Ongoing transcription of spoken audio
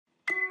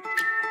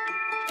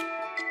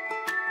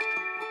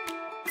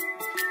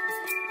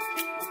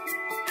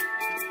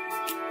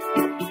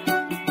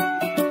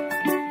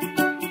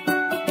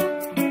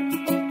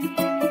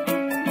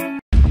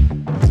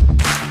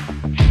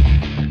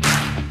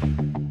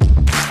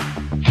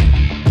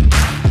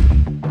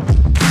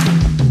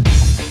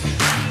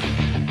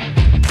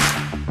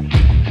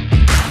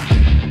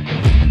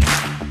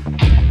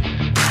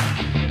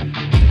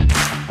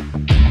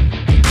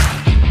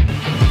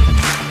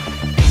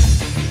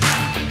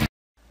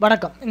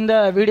வணக்கம். இந்த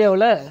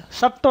வீடியோவில்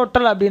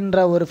சப்டோட்டல் அப்படின்ற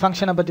ஒரு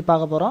ஃபங்க்ஷனை பற்றி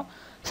பார்க்க போகிறோம்.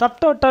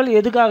 சப்டோட்டல்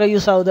எதுக்காக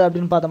யூஸ் ஆகுது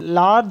அப்படின்னு பார்த்தோம்.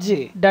 லார்ஜ்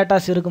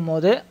டேட்டாஸ்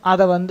இருக்கும்போது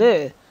அதை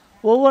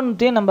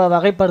ஒவ்வொன்றையும் நம்ம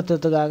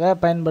வகைப்படுத்துறதுக்காக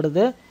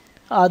பயன்படுது.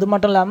 அது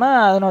மட்டும் இல்லாமல்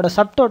அதனோட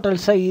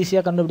சப்டோட்டல்ஸை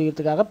ஈஸியாக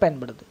கண்டுபிடிக்கிறதுக்காக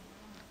பயன்படுது.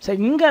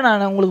 சரி, இங்கே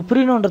நான் உங்களுக்கு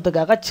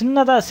புரியணுன்றதுக்காக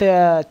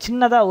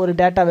சின்னதாக ஒரு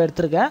டேட்டாவை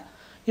எடுத்திருக்கேன்.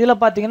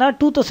 இதில் பார்த்தீங்கன்னா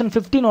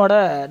 2015ஓட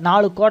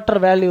 4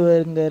 குவார்ட்டர் வேல்யூ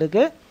இங்கே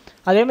இருக்குது.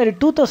 அதேமாதிரி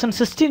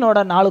 2016ஓட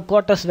 4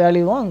 குவார்ட்டர்ஸ்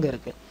வேல்யூவும் இங்கே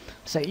இருக்குது.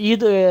 சரி,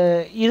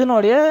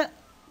 இதனுடைய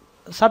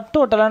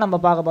சப்டோட்டலை நம்ம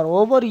பார்க்க போகிறோம்.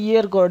 ஒவ்வொரு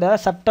இயர்க்கோட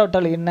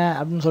சப்டோட்டல் என்ன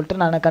அப்படின்னு சொல்லிட்டு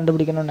நான்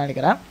கண்டுபிடிக்கணும்னு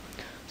நினைக்கிறேன்.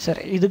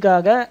 சரி,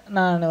 இதுக்காக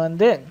நான்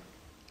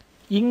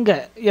இங்கே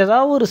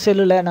ஏதாவது ஒரு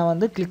செல்லில்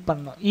நான் கிளிக்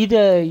பண்ணணும். இது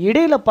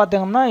இடையில்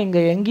பார்த்தீங்கன்னா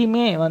இங்கே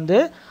எங்கேயுமே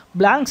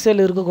பிளாங்க்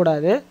செல்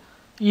இருக்கக்கூடாது.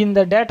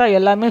 இந்த டேட்டா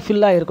எல்லாமே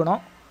ஃபில்லாக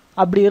இருக்கணும்.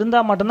 அப்படி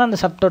இருந்தால் மட்டும்தான் இந்த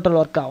சப்டோட்டல்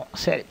ஒர்க் ஆகும்.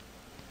 சரி,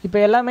 இப்போ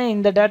எல்லாமே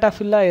இந்த டேட்டா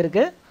ஃபில்லாக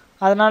இருக்குது.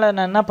 அதனால்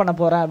நான் என்ன பண்ண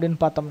போகிறேன் அப்படின்னு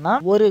பார்த்தோம்னா,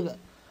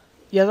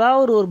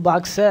 ஏதாவது ஒரு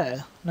பாக்ஸை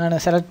நான்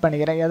செலக்ட்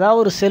பண்ணிக்கிறேன். ஏதாவது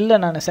ஒரு செல்லை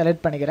நான்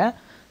செலக்ட் பண்ணிக்கிறேன்.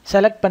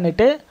 செலக்ட்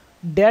பண்ணிவிட்டு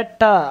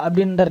டேட்டா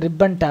அப்படின்ற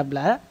ரிப்பன்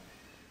டேப்பில்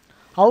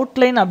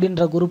அவுட்லைன்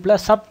அப்படின்ற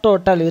குரூப்பில்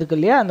சப்டோட்டல் இருக்கு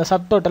இல்லையா, அந்த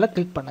சப்டோட்டலை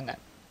கிளிக் பண்ணுங்கள்.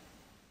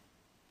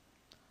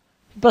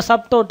 இப்போ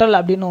சப்டோட்டல்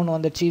அப்படின்னு ஒன்று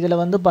வந்துடுச்சு. இதில்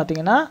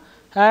பார்த்தீங்கன்னா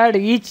ஆட்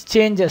ஈச்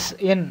சேஞ்சஸ்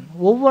என்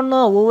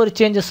ஒவ்வொரு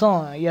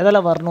சேஞ்சஸும்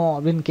எதில் வரணும்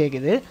அப்படின்னு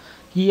கேட்குது.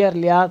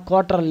 இயர்லையா,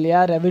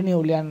 குவார்ட்டர்லையா,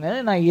 ரெவென்யூலையான்னு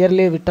நான்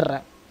இயர்லேயே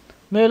விட்டுறேன்.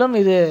 மேலும்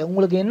இது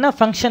உங்களுக்கு என்ன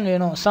ஃபங்க்ஷன்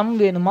வேணும், சம்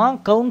வேணுமா,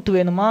 கவுண்ட்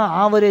வேணுமா,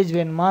 ஆவரேஜ்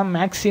வேணுமா,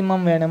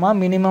 மேக்ஸிமம் வேணுமா,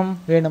 மினிமம்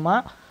வேணுமா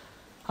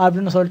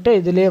அப்படின்னு சொல்லிட்டு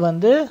இதிலே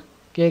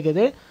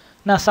கேட்குது.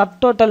 நான்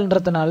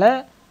சப்டோட்டல்ன்றதுனால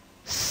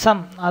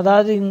சம்,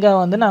 அதாவது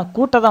இங்கே நான்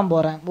கூட்ட தான்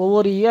போகிறேன்.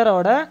 ஒவ்வொரு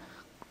இயரோட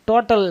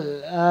டோட்டல்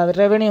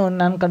ரெவென்யூ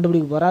நான்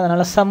கண்டுபிடிக்க போகிறேன்.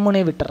 அதனால்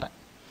சம்முனே விட்டுறேன்.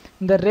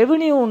 இந்த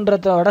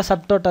ரெவென்யூன்றதோட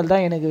சப்டோட்டல்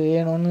தான் எனக்கு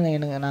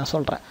வேணும்னு நான்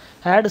சொல்கிறேன்.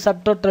 ஆட்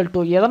சப்டோட்டல்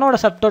டூ, எதனோட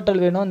சப்டோட்டல்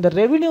வேணும், இந்த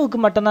ரெவென்யூவுக்கு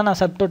மட்டும்தான் நான்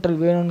சப்டோட்டல்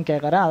வேணும்னு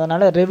கேட்குறேன்.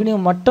 அதனால் ரெவென்யூ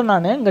மட்டும்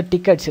நான் இங்கே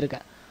டிக்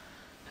அடிச்சிருக்கேன்.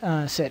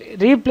 சரி,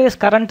 ரீப்ளேஸ்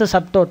கரண்ட்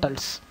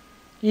சப்டோட்டல்ஸ்.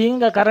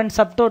 இங்கே கரண்ட்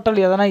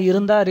சப்டோட்டல் எதனா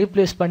இருந்தால்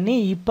ரீப்ளேஸ் பண்ணி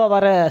இப்போ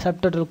வர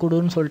சப்டோட்டல்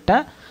கொடுன்னு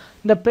சொல்லிட்டேன்.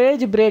 இந்த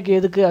பேஜ் பிரேக்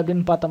எதுக்கு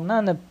அப்படின்னு பார்த்தோம்னா,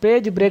 அந்த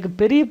பேஜ் பிரேக்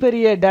பெரிய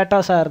பெரிய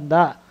டேட்டாஸாக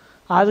இருந்தால்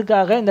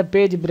அதுக்காக இந்த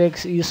பேஜ்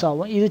பிரேக்ஸ் யூஸ்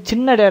ஆகும். இது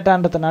சின்ன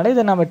டேட்டான்றதுனால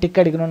இதை நம்ம டிக்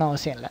அடிக்கணும்னு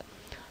அவசியம் இல்லை.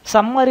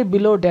 சம்மரி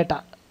பிலோ டேட்டா,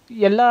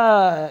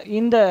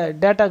 இந்த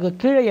டேட்டாவுக்கு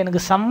கீழே எனக்கு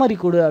சம்மரி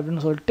கொடு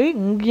அப்படின்னு சொல்லிட்டு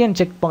இங்கேயும்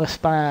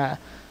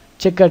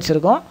செக்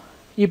அடிச்சிருக்கோம்.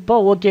 இப்போ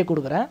ஓகே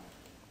கொடுக்குறேன்.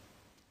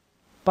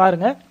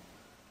 பாருங்கள்,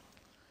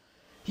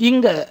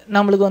 இங்கே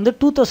நம்மளுக்கு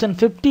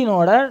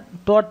 2015ஓட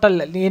டோட்டல்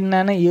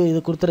என்னன்னு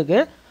இது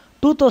கொடுத்துருக்கு.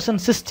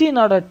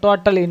 2016ஓட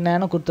டோட்டல்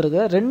என்னன்னு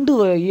கொடுத்துருக்கு. 2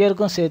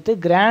 இயருக்கும் சேர்த்து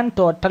கிராண்ட்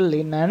டோட்டல்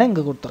என்னன்னு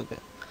இங்கே கொடுத்துருக்கு.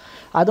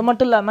 அது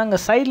மட்டும் இல்லாமல் இங்கே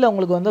சைடில்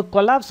உங்களுக்கு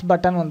கொலாப்ஸ்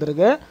பட்டன்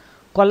வந்திருக்கு,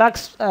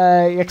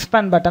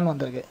 எக்ஸ்பேண்ட் பட்டன்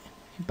வந்திருக்கு.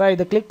 இப்போ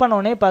இதை கிளிக் பண்ண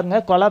உடனே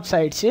பாருங்கள் கொலாப்ஸ்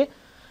ஆகிடுச்சு.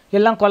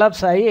 எல்லாம்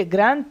கொலாப்ஸ் ஆகி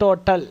கிராண்ட்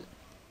டோட்டல்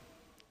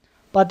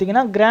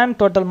பார்த்தீங்கன்னா கிராண்ட்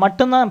டோட்டல்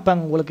மட்டும்தான் இப்போ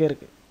உங்களுக்கு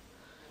இருக்குது.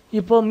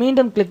 இப்போது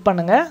மீண்டும் கிளிக்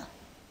பண்ணுங்கள்,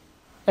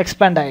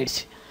 எக்ஸ்பேண்ட்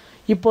ஆகிடுச்சு.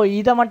 இப்போது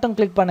இதை மட்டும்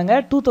கிளிக்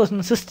பண்ணுங்கள்,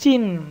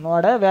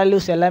 2016ஓட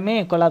வேல்யூஸ் எல்லாமே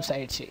கொலாப்ஸ்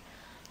ஆகிடுச்சு.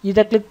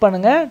 இதை கிளிக்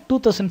பண்ணுங்கள்,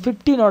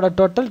 2015ஓட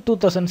டோட்டல்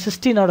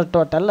 2016ஓட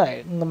டோட்டல்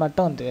இங்கே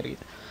மட்டும்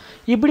தெரியுது.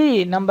 இப்படி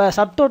நம்ம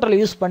சப்டோட்டல்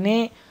யூஸ் பண்ணி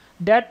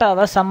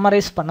டேட்டாவை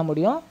சம்மரைஸ் பண்ண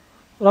முடியும்.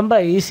 ரொம்ப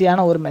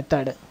ஈஸியான ஒரு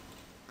மெத்தடு.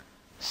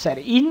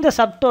 சரி, இந்த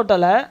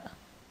சப்டோட்டலை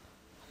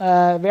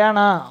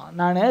வேணாம்,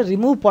 நான்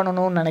ரிமூவ்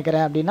பண்ணணும்னு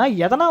நினைக்கிறேன் அப்படின்னா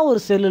எதனா ஒரு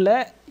செல்லில்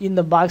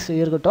இந்த பாக்ஸ்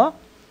இருக்கட்டும்,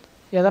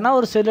 எதனா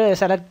ஒரு செல்லு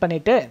செலக்ட்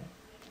பண்ணிவிட்டு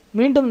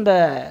மீண்டும் இந்த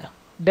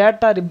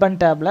டேட்டா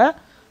ரிப்பன் டேப்பில்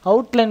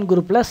அவுட்லைன்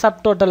குரூப்பில்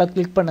சப்டோட்டலை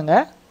கிளிக்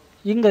பண்ணுங்கள்.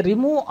 இங்கே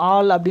ரிமூவ்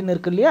ஆல் அப்படின்னு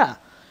இருக்கு இல்லையா,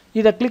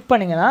 இதை கிளிக்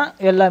பண்ணிங்கன்னா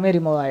எல்லாமே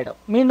ரிமூவ் ஆகிடும்.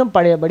 மீண்டும்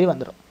பழையபடி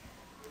வந்துடும்.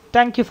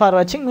 தேங்க்யூ ஃபார்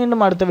வாட்சிங்.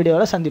 மீண்டும் அடுத்த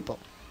வீடியோவில்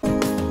சந்திப்போம்.